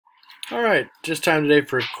Alright, just time today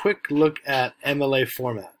for a quick look at MLA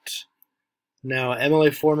format. Now,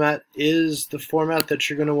 MLA format is the format that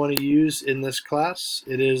you're going to want to use in this class.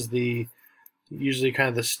 It is usually kind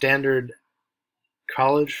of the standard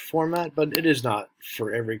college format, but it is not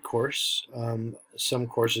for every course. Some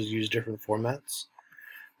courses use different formats.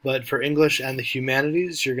 But for English and the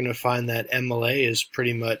humanities, you're going to find that MLA is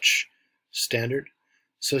pretty much standard.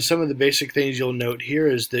 So some of the basic things you'll note here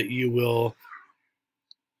is that you will,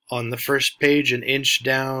 on the first page, an inch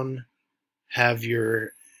down, have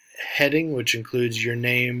your heading, which includes your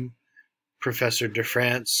name, Professor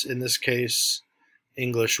DeFrance in this case,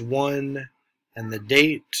 English 1, and the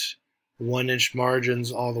date, 1-inch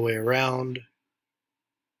margins all the way around.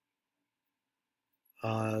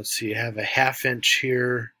 So you have a 1/2 inch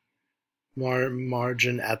here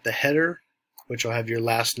margin at the header, which will have your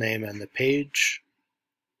last name and the page.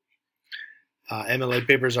 MLA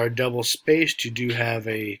papers are double spaced. You do have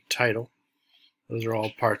a title. Those are all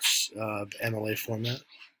parts of MLA format.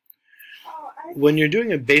 When you're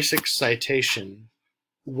doing a basic citation,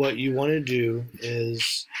 what you want to do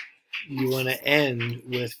is you want to end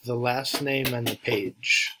with the last name and the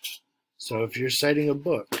page. So if you're citing a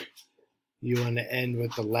book, you want to end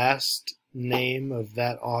with the last name of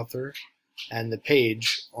that author and the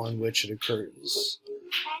page on which it occurs.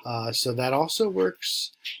 So that also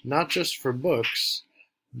works not just for books,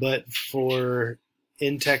 but for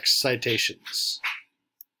in-text citations.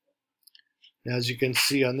 Now, as you can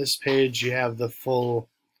see on this page, you have the full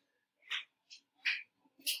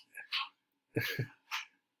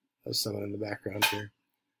there's someone in the background here.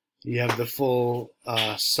 You have the full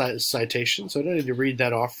citation, so I don't need to read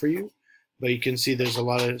that off for you, but you can see there's a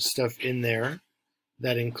lot of stuff in there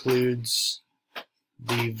that includes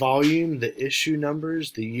the volume, the issue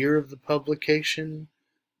numbers, the year of the publication,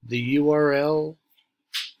 the URL,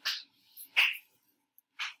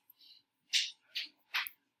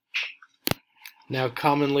 Now,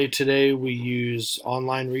 commonly today we use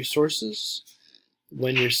online resources.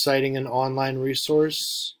 When you're citing an online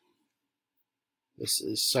resource, this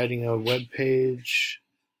is citing a web page.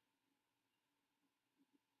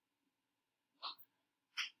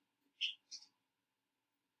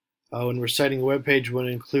 When we're citing a web page, we'll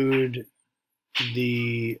include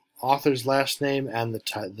the author's last name and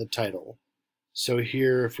the title. So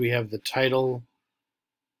here, if we have the title,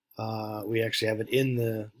 we actually have it in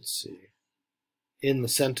the, in the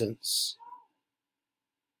sentence.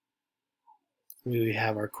 We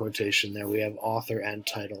have our quotation there. We have author and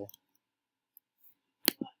title.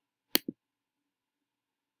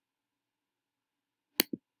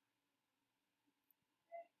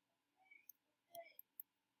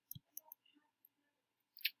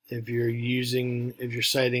 If you're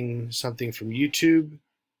citing something from YouTube,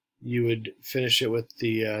 you would finish it with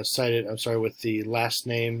the with the last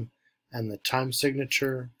name and the time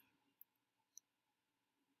signature.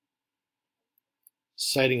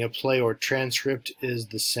 Citing a play or transcript is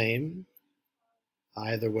the same.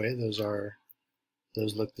 Either way, those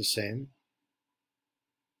look the same.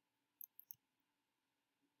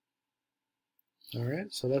 All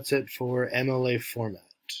right, so that's it for MLA format.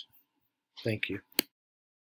 Thank you.